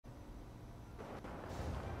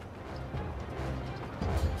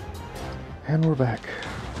And we're back.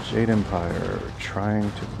 Jade Empire,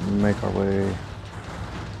 trying to make our way...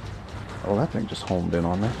 Oh, that thing just homed in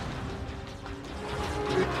on me.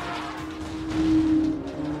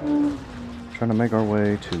 Trying to make our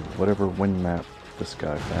way to whatever wind map this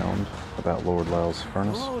guy found about Lord Lau's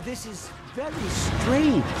furnace. Oh, this is very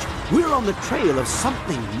strange. We're on the trail of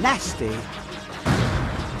something nasty.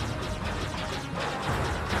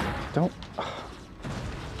 Don't...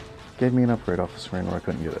 Gave me an upgrade off the screen where I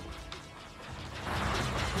couldn't get it.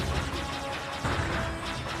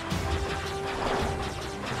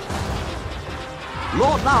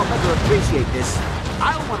 Lord Lau better appreciate this.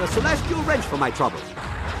 I'll want a celestial wrench for my trouble.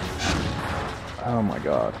 Oh my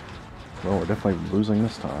god. Well, we're definitely losing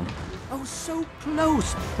this time. Oh, so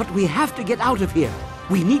close. But we have to get out of here.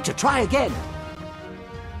 We need to try again.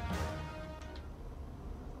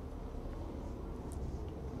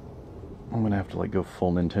 I'm gonna have to like go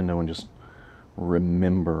full Nintendo and just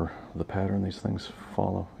remember the pattern these things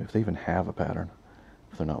follow. If they even have a pattern.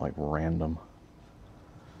 If they're not like random.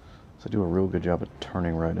 So they do a real good job at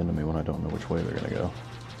turning right into me when I don't know which way they're gonna go.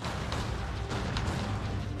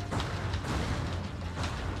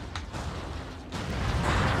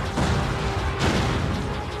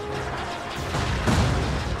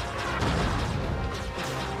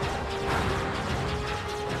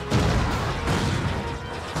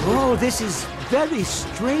 Oh, this is very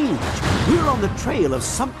strange. We're on the trail of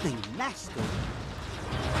something nasty.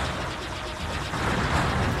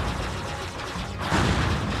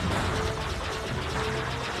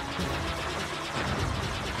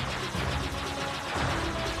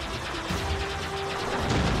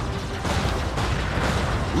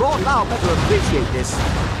 Lord Lau better appreciate this.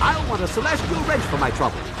 I'll want a celestial wrench for my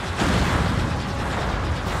trouble.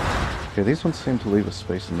 Okay, these ones seem to leave a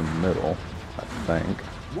space in the middle, I think.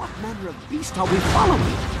 What manner of beast are we following?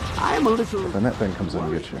 I am a little... Then that thing comes in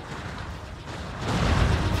and gets you.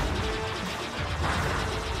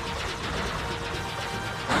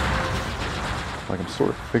 Like I'm sort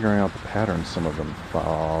of figuring out the patterns some of them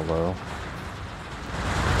follow.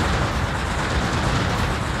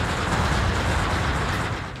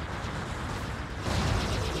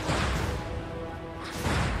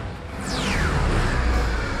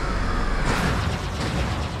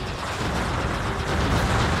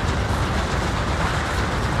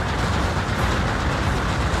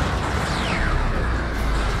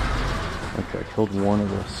 Killed one of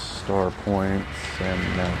the star points, and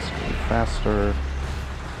now it's going faster.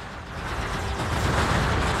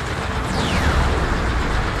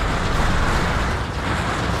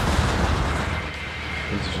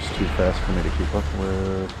 This is just too fast for me to keep up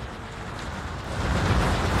with.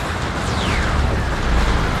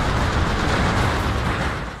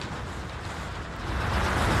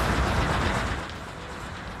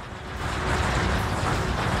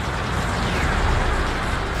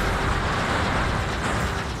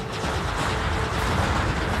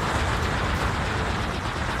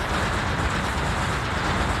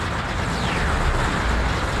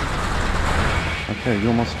 Okay, you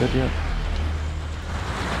almost dead yet?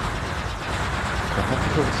 I have to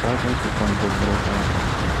go the sideways before I go the middle time.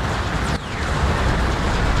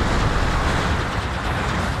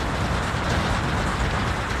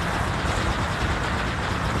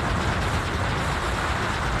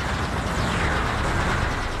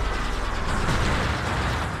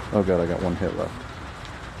 Oh god, I got one hit left.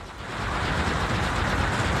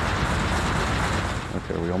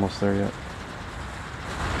 Okay, are we almost there yet?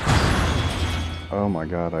 Oh my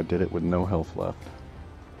god, I did it with no health left.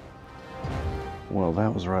 Well,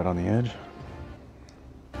 that was right on the edge.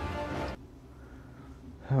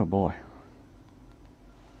 Oh boy.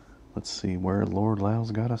 Let's see where Lord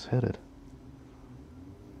Lau's got us headed.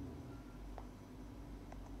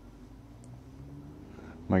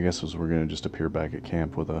 My guess was we're going to just appear back at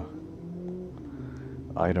camp with a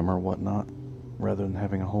item or whatnot, rather than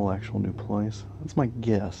having a whole actual new place. That's my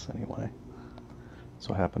guess, anyway. That's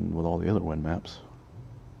what happened with all the other wind maps.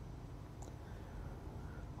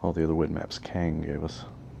 All the other wind maps Kang gave us.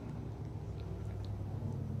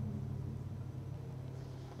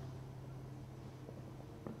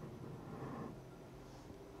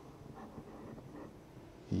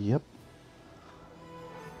 Yep.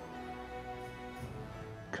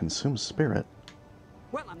 Consume spirit.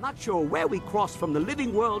 Well, I'm not sure where we crossed from the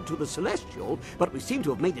living world to the celestial, but we seem to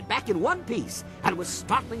have made it back in one piece, and with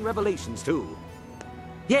startling revelations, too.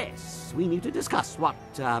 Yes, we need to discuss what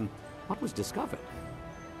was discovered.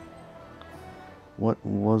 What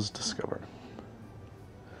was discovered?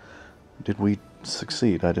 Did we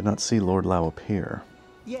succeed? I did not see Lord Lau appear.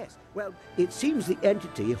 Yes, well, it seems the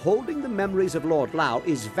entity holding the memories of Lord Lau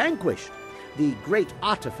is vanquished. the great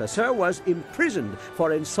artificer, was imprisoned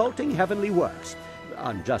for insulting heavenly works.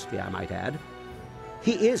 Unjustly, I might add.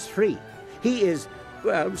 He is free. He is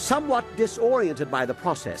somewhat disoriented by the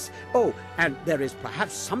process. Oh, and there is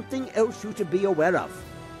perhaps something else you to be aware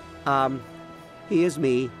of. He is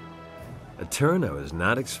me. A turn I was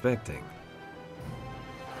not expecting.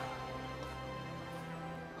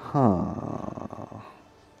 Huh.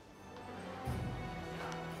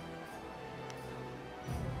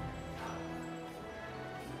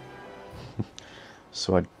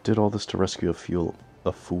 So I did all this to rescue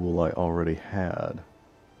a fool I already had.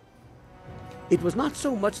 It was not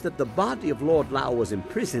so much that the body of Lord Lao was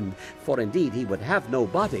imprisoned, for indeed he would have no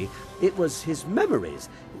body. It was his memories,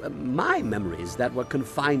 my memories, that were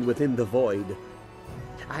confined within the void.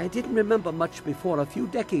 I didn't remember much before a few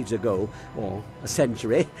decades ago, or a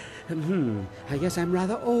century. I guess I'm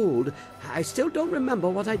rather old. I still don't remember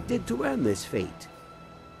what I did to earn this fate.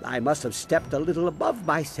 I must have stepped a little above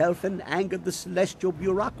myself and angered the celestial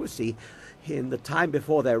bureaucracy. In the time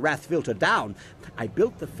before their wrath filtered down, I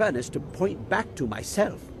built the furnace to point back to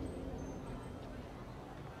myself.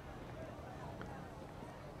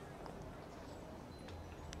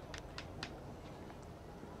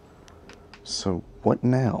 So what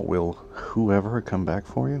now? Will whoever come back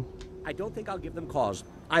for you? I don't think I'll give them cause.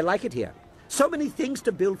 I like it here. So many things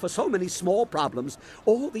to build for so many small problems.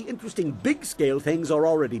 All the interesting big-scale things are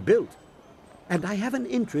already built. And I have an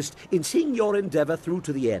interest in seeing your endeavor through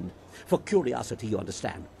to the end. For curiosity, you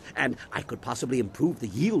understand. And I could possibly improve the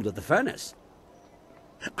yield of the furnace.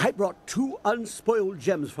 I brought 2 unspoiled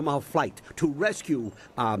gems from our flight to rescue,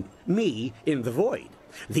 me in the void.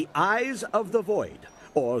 The eyes of the void.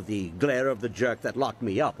 Or the glare of the jerk that locked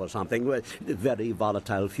me up or something. Very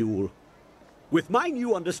volatile fuel. With my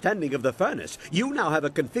new understanding of the furnace, you now have a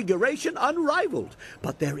configuration unrivaled.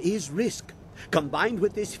 But there is risk. Combined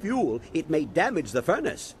with this fuel, it may damage the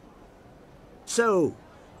furnace. So,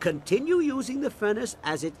 continue using the furnace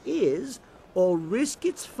as it is, or risk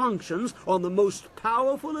its functions on the most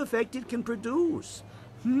powerful effect it can produce.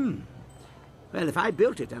 Well, if I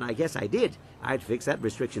built it, and I guess I did, I'd fix that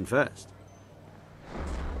restriction first.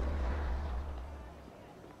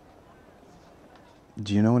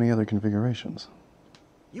 Do you know any other configurations?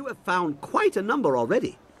 You have found quite a number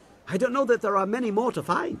already. I don't know that there are many more to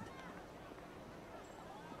find.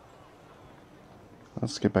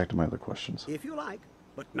 Let's get back to my other questions. If you like,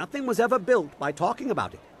 but nothing was ever built by talking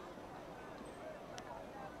about it.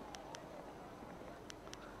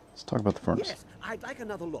 Let's talk about the furnace. Yes, I'd like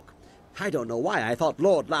another look. I don't know why I thought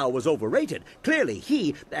Lord Lao was overrated. Clearly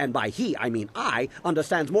he, and by he I mean I,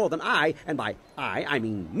 understands more than I, and by I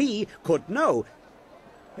mean me, could know.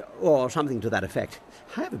 Or something to that effect.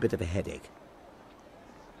 I have a bit of a headache.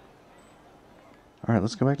 All right,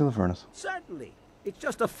 let's go back to the furnace. Certainly. It's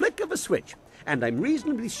just a flick of a switch, and I'm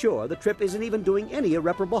reasonably sure the trip isn't even doing any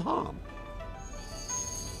irreparable harm.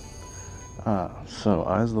 So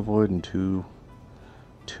Eyes of the Void and two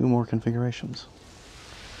more configurations.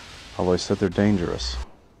 Although I said they're dangerous.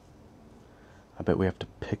 I bet we have to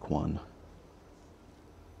pick one.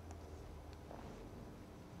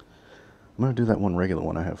 I'm going to do that one regular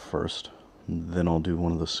one I have first. Then I'll do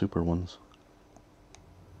one of the super ones.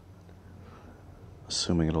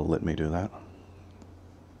 Assuming it'll let me do that.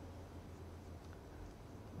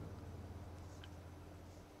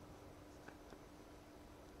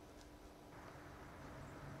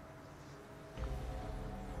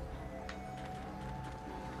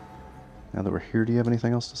 Now that we're here, do you have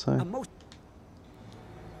anything else to say?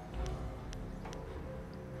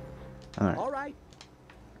 All right.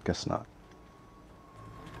 Guess not.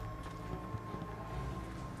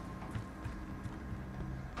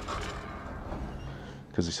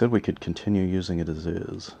 Because he said we could continue using it as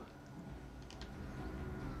is.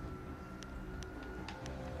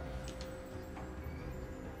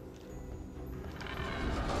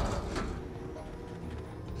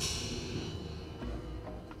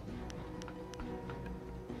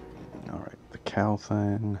 Alright, the cow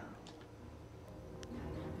thing.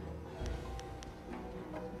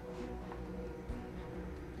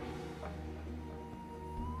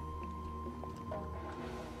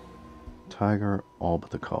 Tiger, all but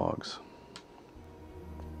the cogs.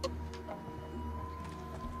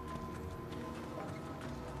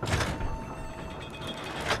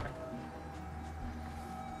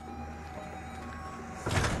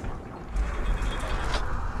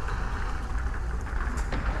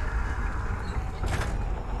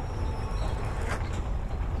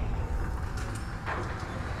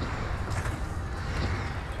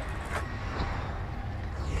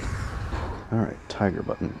 Alright, tiger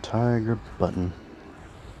button, tiger button.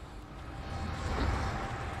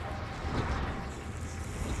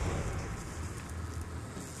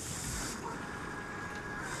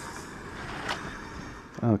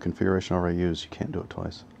 Oh, configuration already used. You can't do it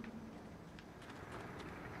twice.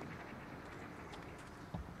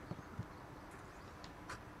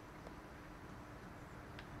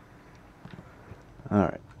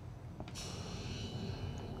 Alright.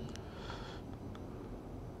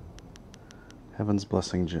 Heaven's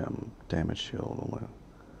Blessing Gem. Damage shield.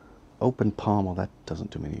 Open pommel. That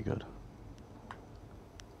doesn't do me any good.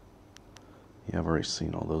 Yeah, I've already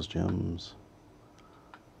seen all those gems.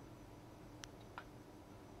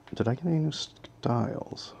 Did I get any new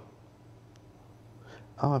styles?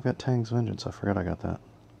 Oh, I've got Tang's Vengeance. I forgot I got that.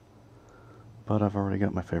 But I've already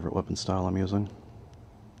got my favorite weapon style I'm using.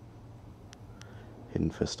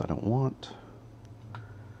 Hidden Fist I don't want.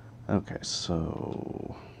 Okay,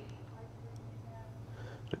 so...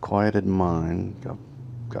 The Quieted Mind.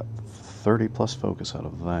 Got 30 plus focus out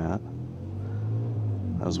of that.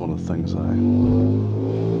 That was one of the things I...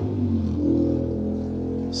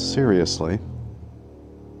 Seriously?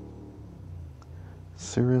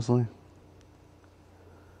 Seriously?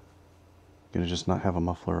 Gonna just not have a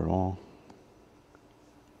muffler at all?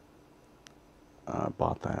 I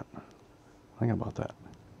bought that. I think I bought that.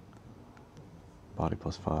 Body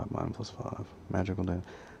plus 5, mind plus 5. Magical damage.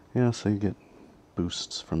 Yeah, so you get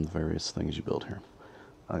boosts from the various things you build here.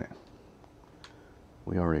 Okay.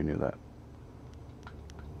 We already knew that.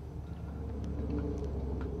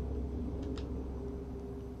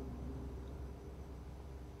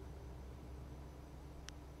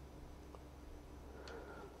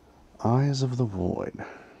 Eyes of the Void.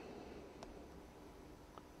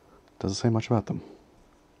 Doesn't say much about them.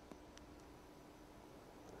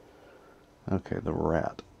 Okay, the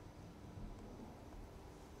rat.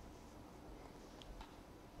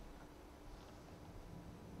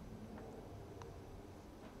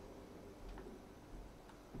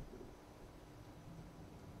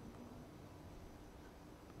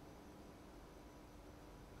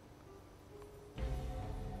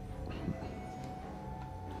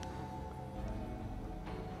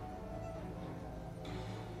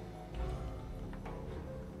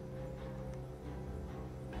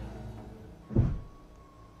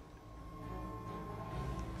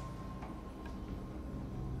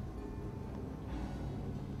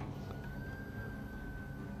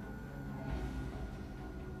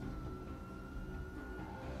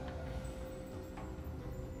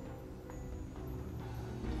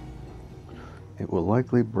 It will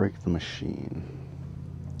likely break the machine.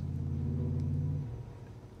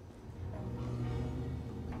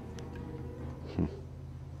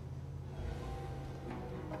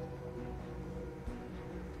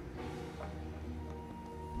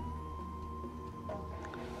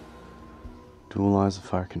 Dual Eyes of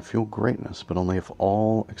Fire can fuel greatness, but only if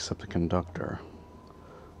all except the conductor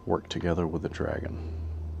work together with the dragon.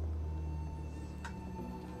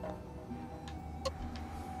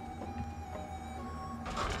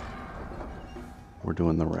 We're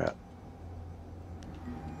doing the rat.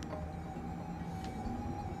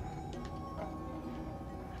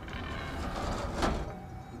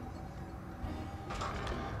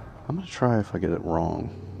 I'm gonna try if I get it wrong.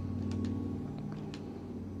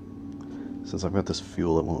 Since I've got this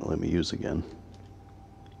fuel, it won't let me use again.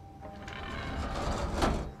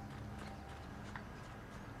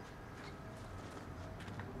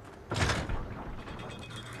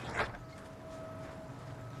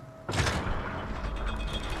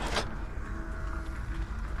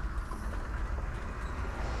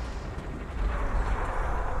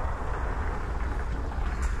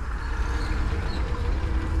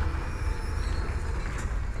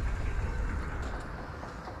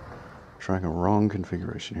 Trying a wrong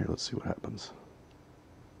configuration here. Let's see what happens.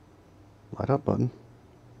 Light up button.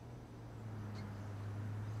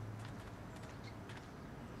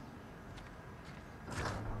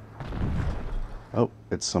 Oh,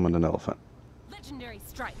 it summoned an elephant. Legendary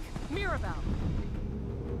strike, Mirabelle.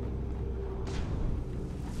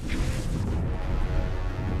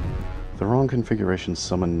 The wrong configuration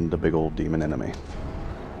summoned a big old demon enemy.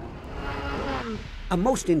 A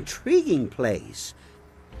most intriguing place.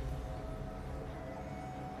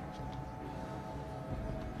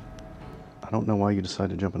 I don't know why you decided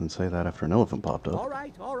to jump in and say that after an elephant popped up. All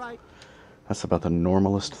right, all right. That's about the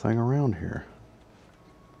normalest thing around here.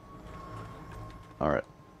 Alright.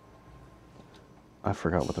 I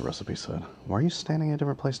forgot what the recipe said. Why are you standing in a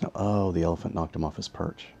different place now? Oh, the elephant knocked him off his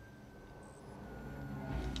perch.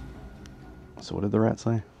 So what did the rat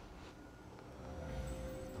say?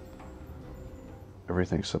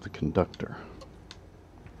 Everything except the conductor.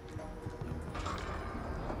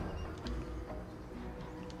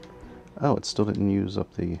 Oh, it still didn't use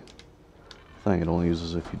up the thing. It only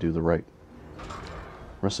uses if you do the right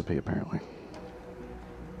recipe, apparently.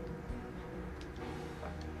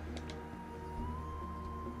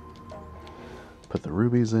 Put the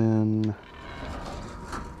rubies in.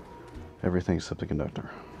 Everything except the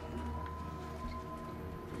conductor.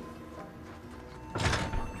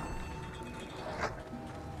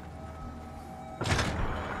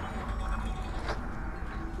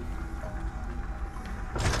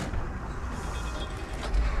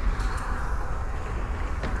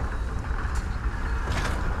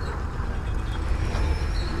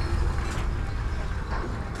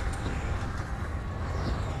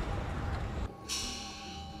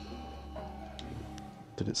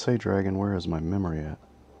 Did it say dragon? Where is my memory at?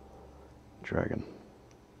 Dragon.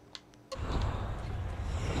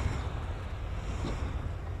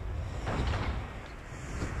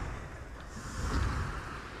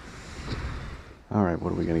 Alright,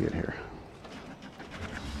 what are we going to get here?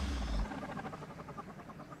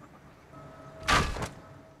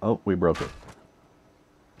 Oh, we broke it.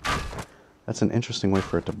 That's an interesting way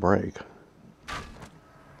for it to break.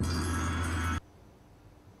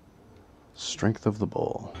 Strength of the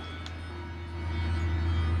bull.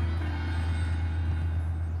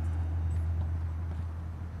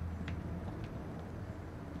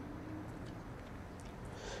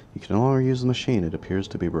 You can no longer use the machine. It appears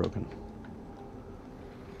to be broken.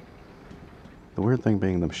 The weird thing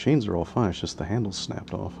being the machines are all fine. It's just the handles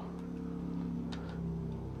snapped off.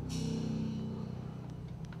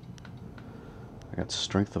 I got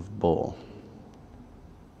strength of bull.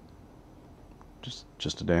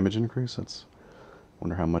 Just a damage increase? That's...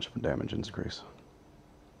 Wonder how much of a damage increase.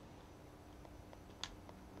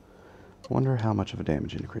 Wonder how much of a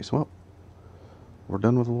damage increase. Well, we're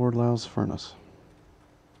done with Lord Lau's furnace.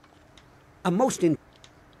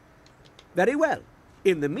 Very well.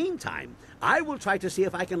 In the meantime, I will try to see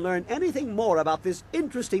if I can learn anything more about this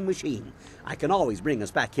interesting machine. I can always bring us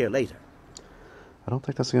back here later. I don't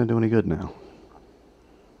think that's going to do any good now.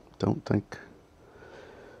 Don't think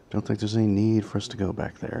there's any need for us to go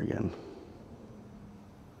back there again.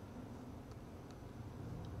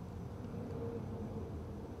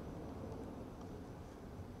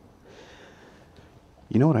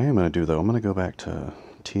 You know what I am going to do, though? I'm going to go back to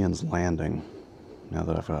Tien's Landing, now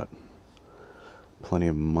that I've got plenty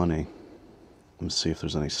of money, and see if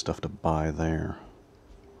there's any stuff to buy there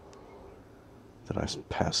that I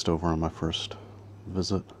passed over on my first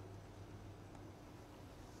visit.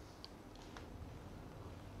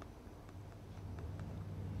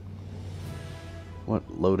 What,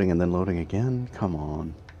 loading and then loading again? Come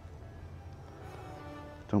on.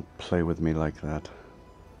 Don't play with me like that.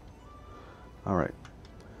 Alright.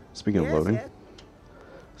 Speaking of loading. Yes.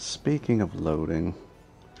 Speaking of loading.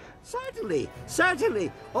 Certainly,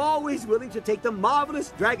 certainly. Always willing to take the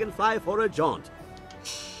marvelous dragonfly for a jaunt.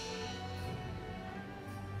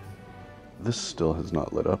 This still has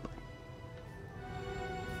not lit up.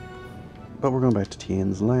 But we're going back to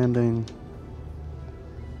Tien's Landing.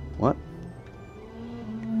 What?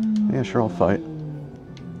 Yeah, sure, I'll fight.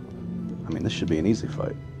 I mean, this should be an easy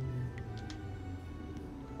fight.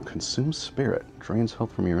 Consume spirit. Drains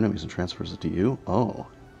health from your enemies and transfers it to you? Oh.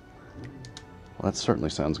 Well, that certainly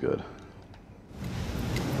sounds good.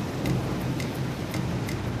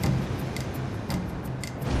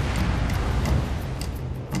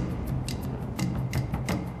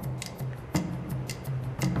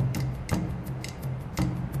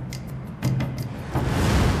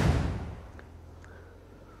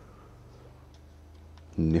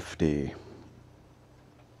 Nifty.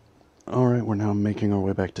 Alright, we're now making our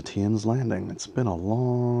way back to Tien's Landing. It's been a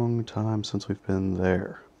long time since we've been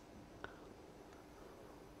there.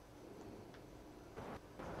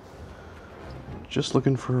 Just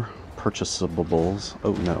looking for purchasables.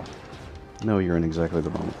 Oh, no. No, you're in exactly the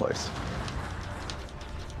wrong place.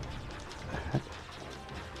 Heck?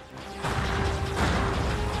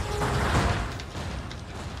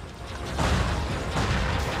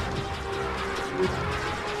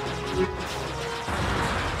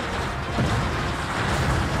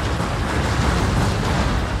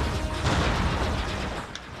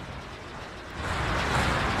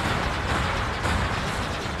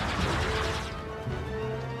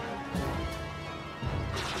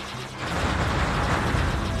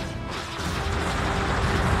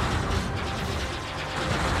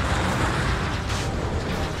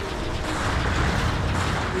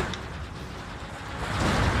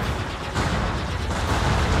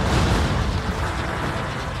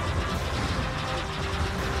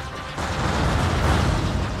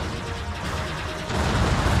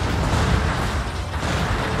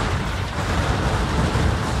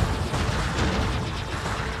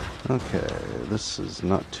 Okay, this is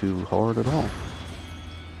not too hard at all.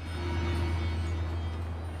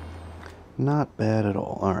 Not bad at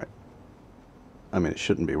all. Alright. I mean, it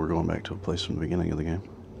shouldn't be. We're going back to a place from the beginning of the game.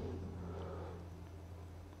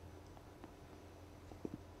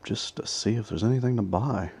 Just to see if there's anything to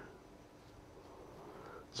buy.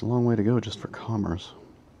 It's a long way to go just for commerce.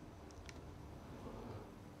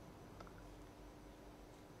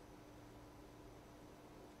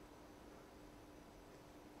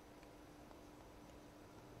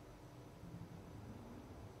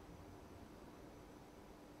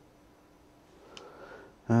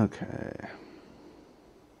 Okay.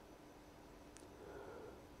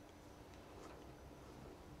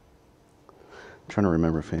 Trying to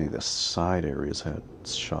remember if any of the side areas had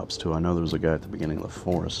shops too. I know there was a guy at the beginning of the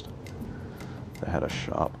forest that had a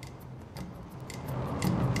shop.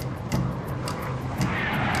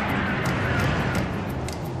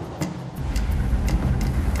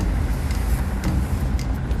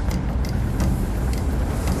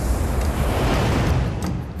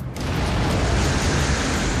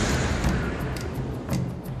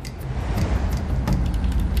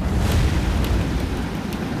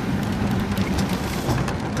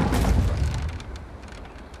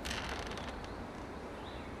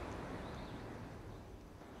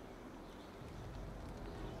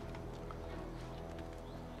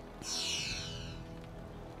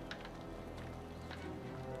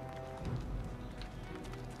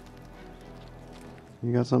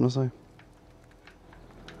 You got something to say?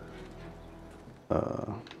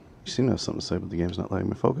 You seem to have something to say, but the game's not letting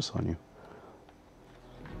me focus on you.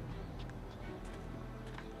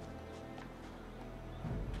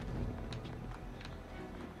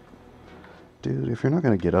 Dude, if you're not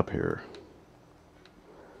going to get up here,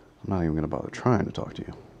 I'm not even going to bother trying to talk to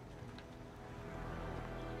you.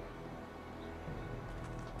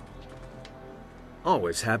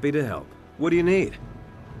 Always happy to help. What do you need?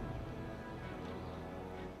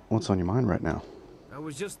 What's on your mind right now? I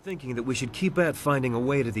was just thinking that we should keep at finding a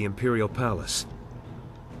way to the Imperial Palace.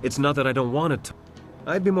 It's not that I don't want it to.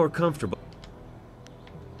 I'd be more comfortable.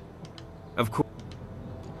 Of course.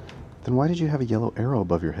 Then why did you have a yellow arrow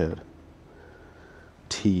above your head?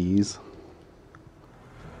 Tease.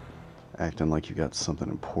 Acting like you got something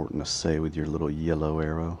important to say with your little yellow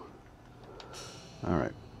arrow.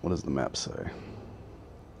 Alright, what does the map say?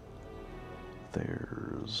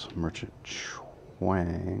 There's Merchant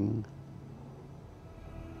Chuang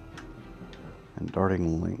and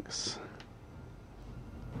Darting Lynx.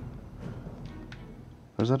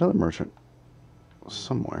 There's that other merchant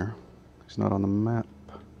somewhere. He's not on the map.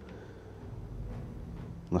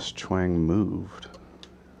 Unless Chuang moved.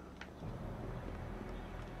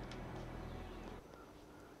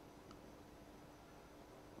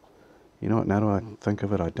 You know what, now that I think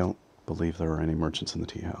of it, I don't believe there are any merchants in the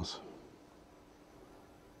tea house.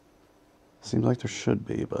 Seems like there should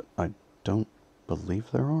be, but I don't believe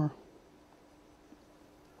there are.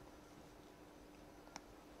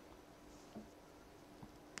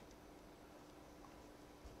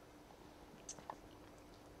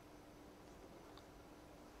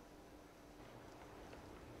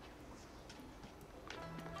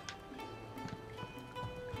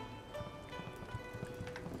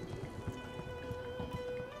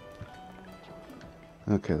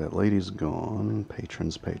 Okay, that lady's gone.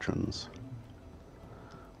 Patrons, patrons.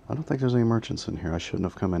 I don't think there's any merchants in here. I shouldn't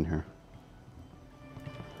have come in here.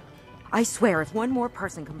 I swear, if one more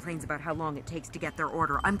person complains about how long it takes to get their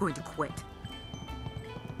order, I'm going to quit.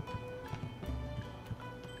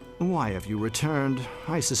 Why have you returned?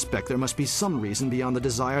 I suspect there must be some reason beyond the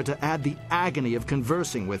desire to add the agony of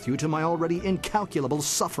conversing with you to my already incalculable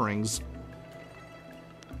sufferings.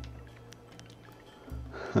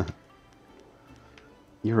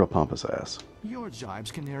 You're a pompous ass. Your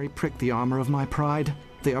jibes, canary, prick the armor of my pride.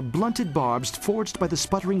 They are blunted barbs forged by the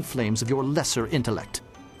sputtering flames of your lesser intellect.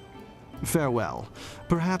 Farewell.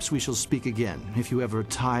 Perhaps we shall speak again, if you ever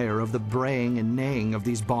tire of the braying and neighing of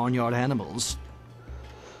these barnyard animals.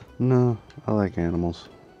 No, I like animals.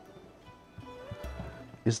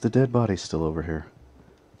 Is the dead body still over here?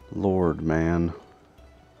 Lord, man.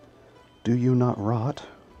 Do you not rot?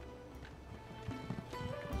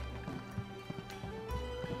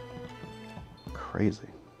 Crazy.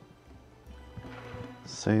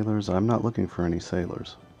 Sailors, I'm not looking for any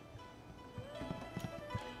sailors.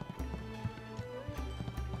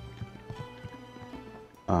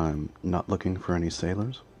 I'm not looking for any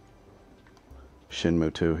sailors.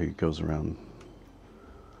 Shinmu too, he goes around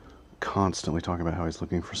constantly talking about how he's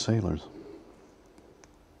looking for sailors.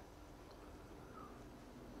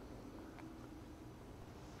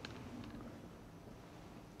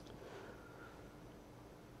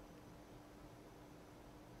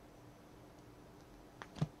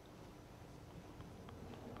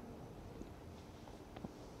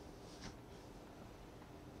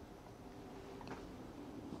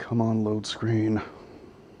 Come on, load screen.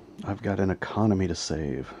 I've got an economy to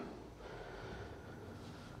save.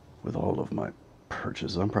 With all of my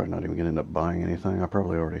purchases, I'm probably not even going to end up buying anything. I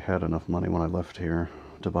probably already had enough money when I left here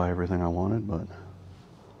to buy everything I wanted, but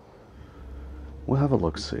we'll have a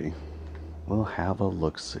look-see. We'll have a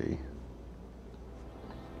look-see.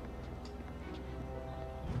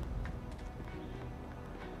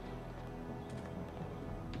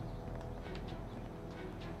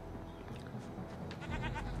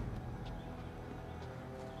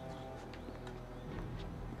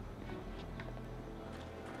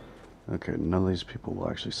 Okay, none of these people will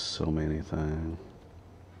actually sell me anything.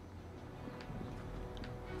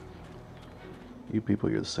 You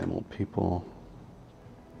people, you're the same old people.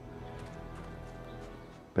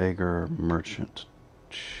 Beggar, merchant,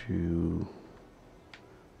 chew.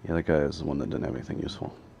 Yeah, that guy is the one that didn't have anything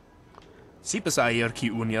useful. Sipas ayer ki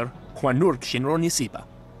unir, quanur kshinron yisipa.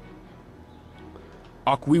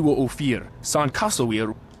 Akwiwa ofir, san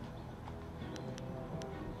kasowir.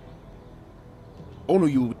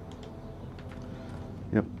 Onu you.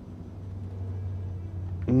 Yep.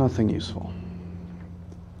 Nothing useful.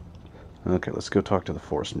 Okay, let's go talk to the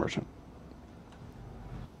forest merchant.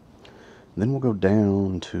 Then we'll go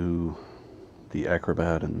down to the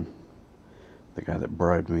acrobat and the guy that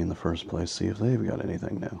bribed me in the first place, see if they've got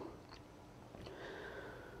anything new.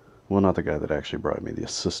 Well, not the guy that actually bribed me, the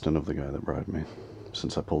assistant of the guy that bribed me,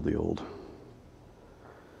 since I pulled the old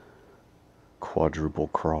quadruple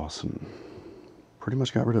cross and pretty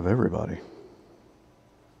much got rid of everybody.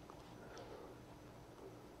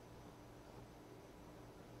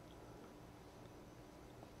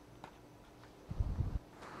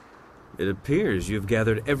 It appears you've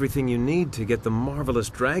gathered everything you need to get the marvelous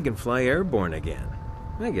dragonfly airborne again.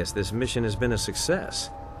 I guess this mission has been a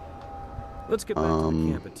success. Let's get back to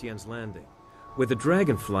the camp at Tien's Landing. With the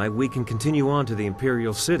dragonfly, we can continue on to the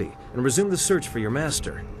Imperial City and resume the search for your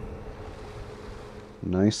master.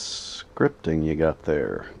 Nice scripting you got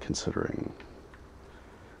there, considering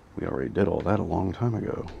we already did all that a long time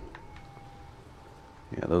ago.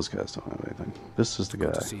 Yeah, those guys don't have anything. This is the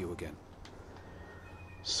guy. Good to see you again.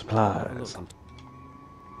 Supplies.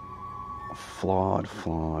 Flawed,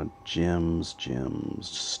 gems,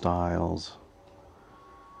 styles.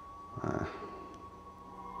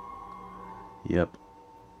 Yep.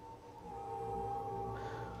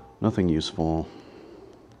 Nothing useful.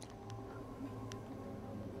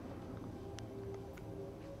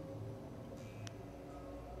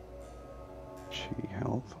 Chi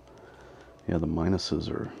health. Yeah, the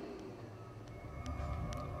minuses are...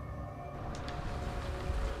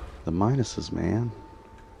 The minuses, man.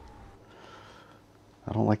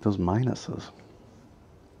 I don't like those minuses.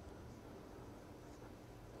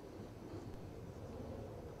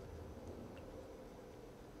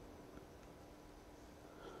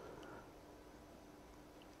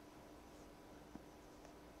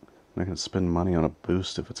 I'm not going to spend money on a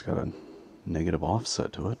boost if it's got a negative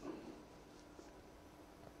offset to it.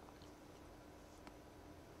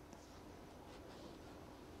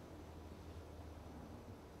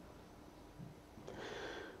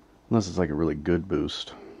 Unless it's like a really good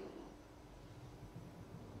boost.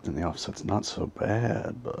 And the offset's not so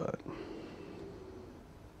bad, but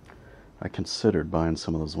I considered buying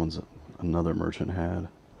some of those ones that another merchant had.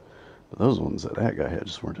 But those ones that that guy had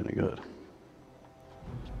just weren't any good.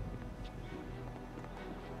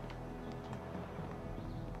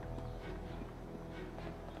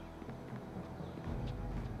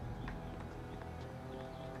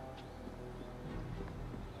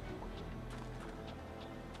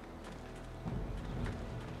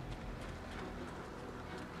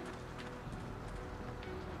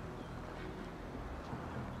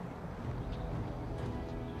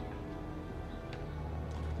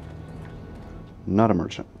 Not a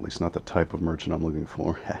merchant, at least not the type of merchant I'm looking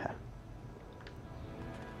for.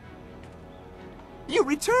 You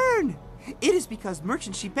return! It is because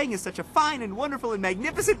Merchant Shipeng is such a fine and wonderful and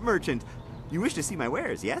magnificent merchant. You wish to see my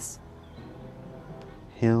wares, yes?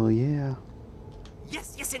 Hell yeah.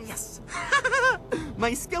 Yes, yes, and yes!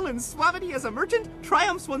 My skill and suavity as a merchant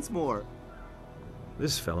triumphs once more.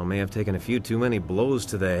 This fellow may have taken a few too many blows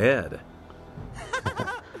to the head.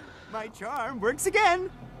 My charm works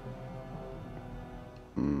again!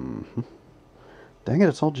 Dang it,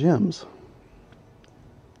 it's all gems.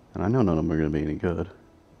 And I know none of them are going to be any good.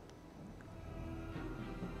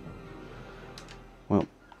 Well,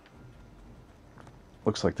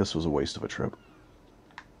 looks like this was a waste of a trip.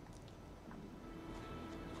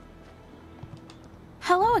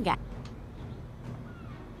 Hello again.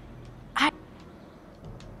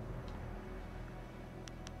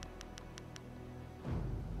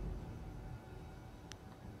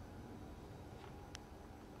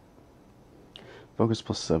 Focus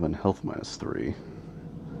plus 7, health minus 3.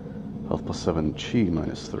 Health plus 7, chi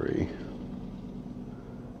minus 3.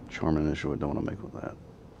 Charm and initiative, I don't want to make with that.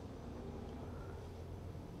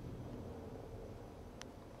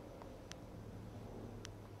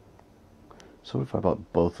 So if I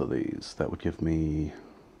bought both of these, that would give me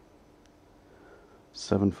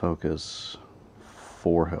 7 focus,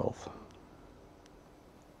 4 health.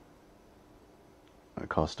 A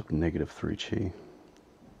cost of negative 3 chi.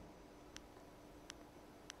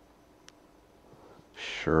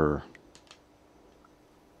 Sure.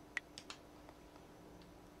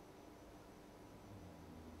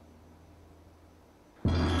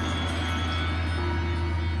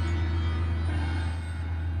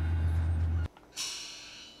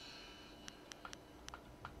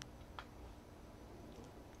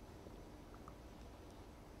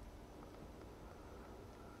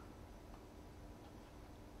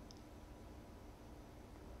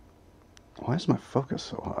 Why is my focus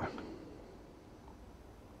so high?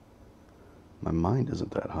 My mind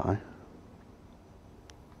isn't that high.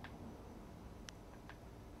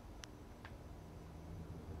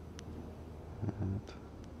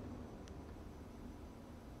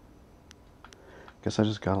 Guess I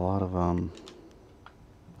just got a lot of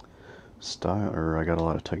style, or I got a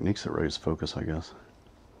lot of techniques that raise focus, I guess.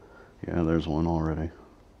 Yeah, there's one already.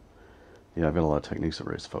 Yeah, I've got a lot of techniques that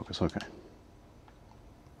raise focus. Okay.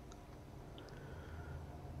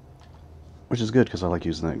 Which is good, because I like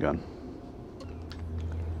using that gun.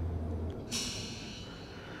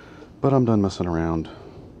 But I'm done messing around.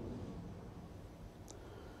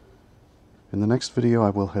 In the next video, I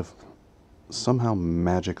will have somehow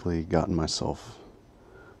magically gotten myself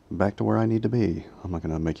back to where I need to be. I'm not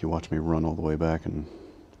going to make you watch me run all the way back and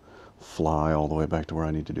fly all the way back to where I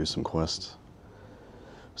need to do some quests.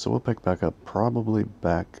 So we'll pick back up probably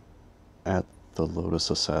back at the Lotus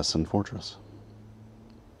Assassin Fortress.